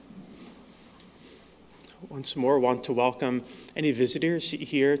once more want to welcome any visitors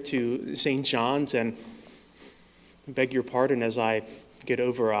here to St. John's, and beg your pardon as I get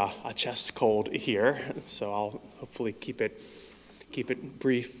over a chest cold here, so I'll hopefully keep it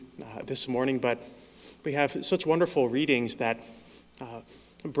brief this morning. But we have such wonderful readings that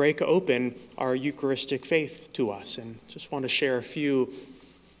break open our Eucharistic faith to us, and just want to share a few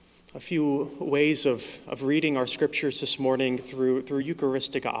ways of reading our scriptures this morning through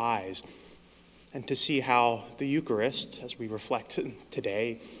Eucharistic eyes, and to see how the Eucharist, as we reflect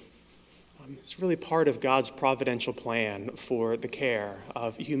today, is really part of God's providential plan for the care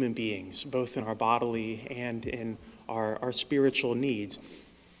of human beings, both in our bodily and in our spiritual needs.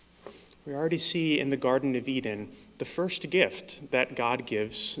 We already see in the Garden of Eden, the first gift that God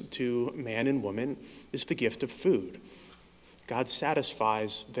gives to man and woman is the gift of food. God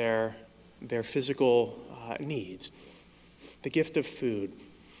satisfies their physical needs. The gift of food.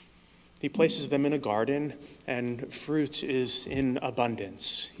 He places them in a garden, and fruit is in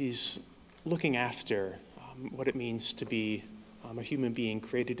abundance. He's looking after what it means to be a human being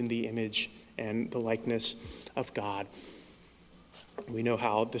created in the image and the likeness of God. We know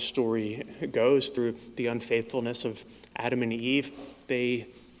how the story goes. Through the unfaithfulness of Adam and Eve, they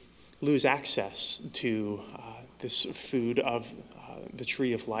lose access to this food of the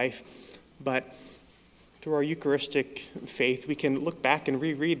tree of life. But through our Eucharistic faith, we can look back and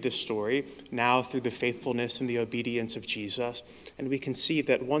reread this story now through the faithfulness and the obedience of Jesus, and we can see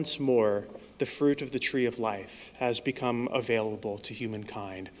that once more the fruit of the tree of life has become available to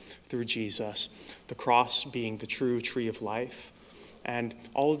humankind through Jesus, the cross being the true tree of life, and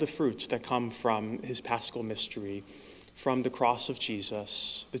all of the fruits that come from his paschal mystery. From the cross of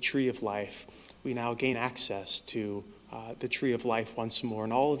Jesus, the tree of life, we now gain access to the tree of life once more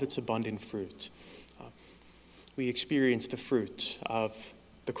and all of its abundant fruit. We experience the fruit of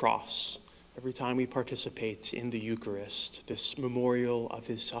the cross every time we participate in the Eucharist, this memorial of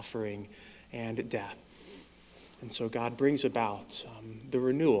his suffering and death. And so God brings about the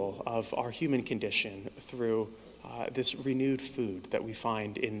renewal of our human condition through this renewed food that we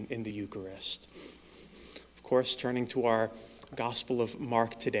find in the Eucharist. Of course, turning to our Gospel of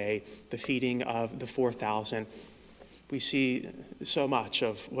Mark today, the feeding of the 4,000, we see so much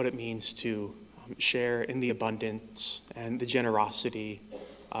of what it means to share in the abundance and the generosity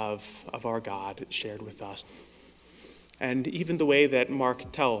of our God shared with us. And even the way that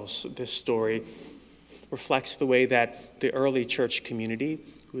Mark tells this story reflects the way that the early church community,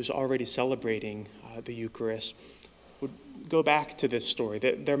 who was already celebrating the Eucharist, would go back to this story,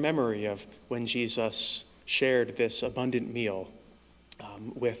 their memory of when Jesus shared this abundant meal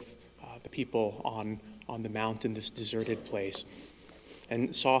with the people on the mount in this deserted place,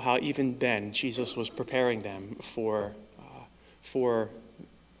 and saw how even then Jesus was preparing them for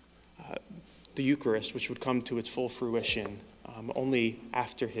the Eucharist, which would come to its full fruition only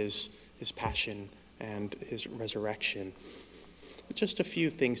after his passion and his resurrection. Just a few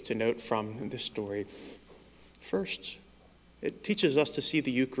things to note from this story. First, it teaches us to see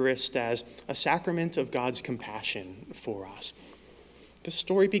the Eucharist as a sacrament of God's compassion for us. The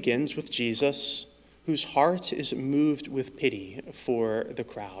story begins with Jesus, whose heart is moved with pity for the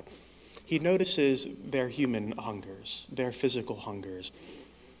crowd. He notices their human hungers, their physical hungers.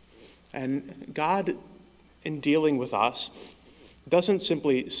 And God, in dealing with us, doesn't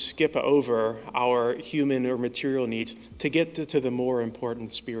simply skip over our human or material needs to get to the more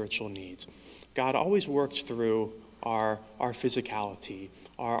important spiritual needs. God always works through our physicality,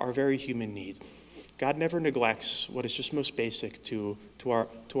 our very human needs. God never neglects what is just most basic to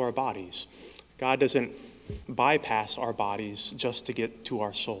our bodies. God doesn't bypass our bodies just to get to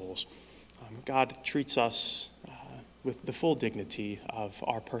our souls. God treats us with the full dignity of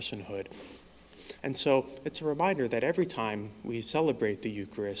our personhood. And so it's a reminder that every time we celebrate the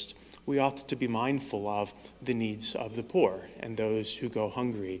Eucharist, we ought to be mindful of the needs of the poor and those who go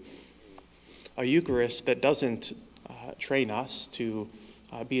hungry. A Eucharist that doesn't train us to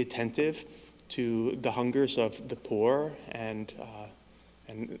be attentive to the hungers of the poor and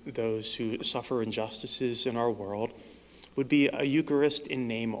those who suffer injustices in our world would be a Eucharist in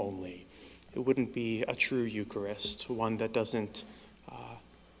name only. It wouldn't be a true Eucharist, one that doesn't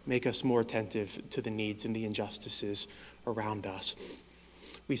make us more attentive to the needs and the injustices around us.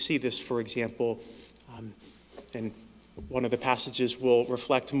 We see this, for example, and one of the passages we'll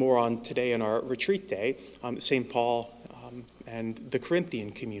reflect more on today in our retreat day, St. Paul and the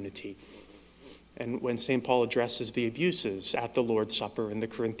Corinthian community. And when St. Paul addresses the abuses at the Lord's Supper in the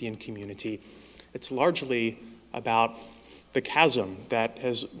Corinthian community, it's largely about the chasm that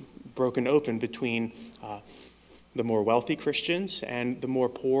has broken open between the more wealthy Christians and the more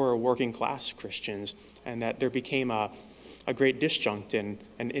poor or working class Christians, and that there became a great disjunct and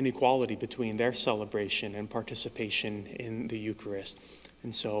an inequality between their celebration and participation in the Eucharist.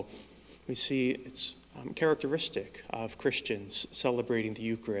 And so we see it's characteristic of Christians celebrating the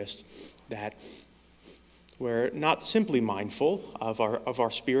Eucharist that we're not simply mindful of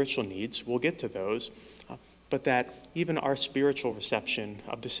our spiritual needs, we'll get to those, but that even our spiritual reception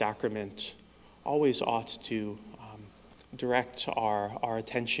of the sacrament always ought to direct our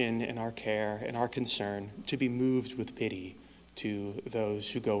attention and our care and our concern to be moved with pity to those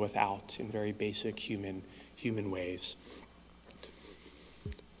who go without in very basic human ways.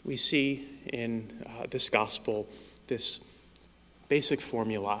 We see in this gospel this basic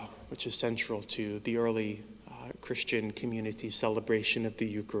formula which is central to the early Christian community celebration of the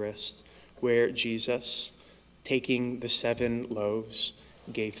Eucharist, where Jesus, taking the 7 loaves,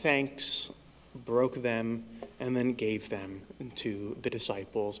 gave thanks, broke them, and then gave them to the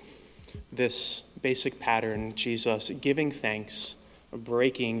disciples. This basic pattern, Jesus giving thanks,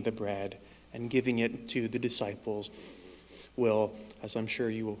 breaking the bread, and giving it to the disciples, will, as I'm sure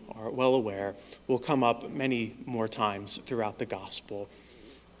you are well aware, will come up many more times throughout the gospel.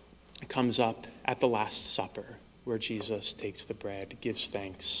 It comes up at the Last Supper, where Jesus takes the bread, gives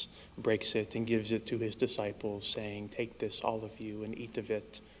thanks, breaks it, and gives it to his disciples, saying, "Take this, all of you, and eat of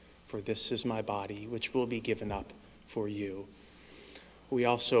it, for this is my body, which will be given up for you." We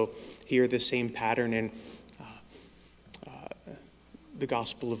also hear the same pattern in the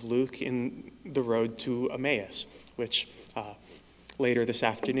Gospel of Luke in the road to Emmaus, which later this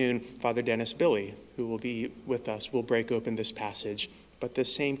afternoon, Father Dennis Billy, who will be with us, will break open this passage. But the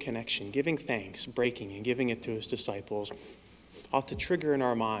same connection, giving thanks, breaking, and giving it to his disciples, ought to trigger in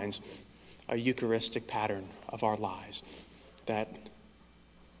our minds a Eucharistic pattern of our lives, that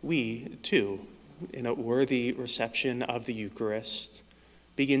we, too, in a worthy reception of the Eucharist,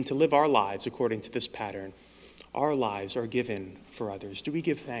 begin to live our lives according to this pattern. Our lives are given for others. Do we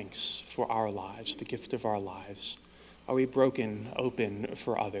give thanks for our lives, the gift of our lives? Are we broken open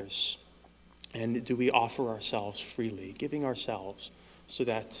for others? And do we offer ourselves freely, giving ourselves so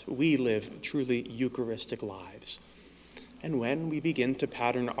that we live truly Eucharistic lives? And when we begin to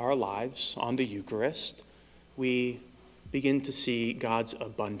pattern our lives on the Eucharist, we begin to see God's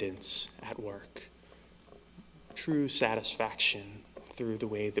abundance at work, true satisfaction through the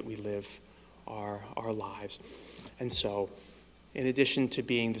way that we live our lives. And so, in addition to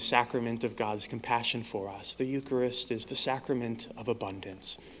being the sacrament of God's compassion for us, the Eucharist is the sacrament of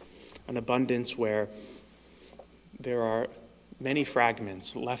abundance, an abundance where there are many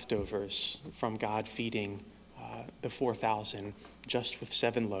fragments, leftovers from God feeding the 4,000 just with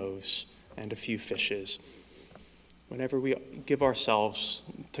 7 loaves and a few fishes. Whenever we give ourselves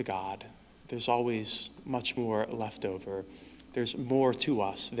to God, there's always much more left over. There's more to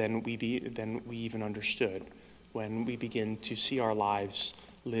us than we even understood when we begin to see our lives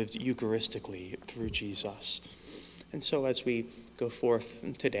lived Eucharistically through Jesus. And so as we go forth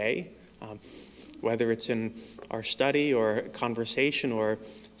today, whether it's in our study or conversation or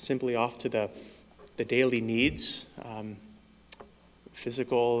simply off to the daily needs,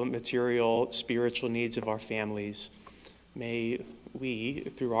 physical, material, spiritual needs of our families, may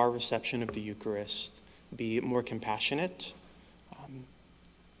we, through our reception of the Eucharist, be more compassionate,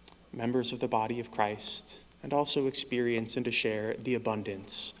 members of the body of Christ, and also experience and to share the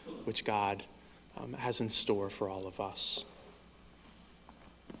abundance which God has in store for all of us.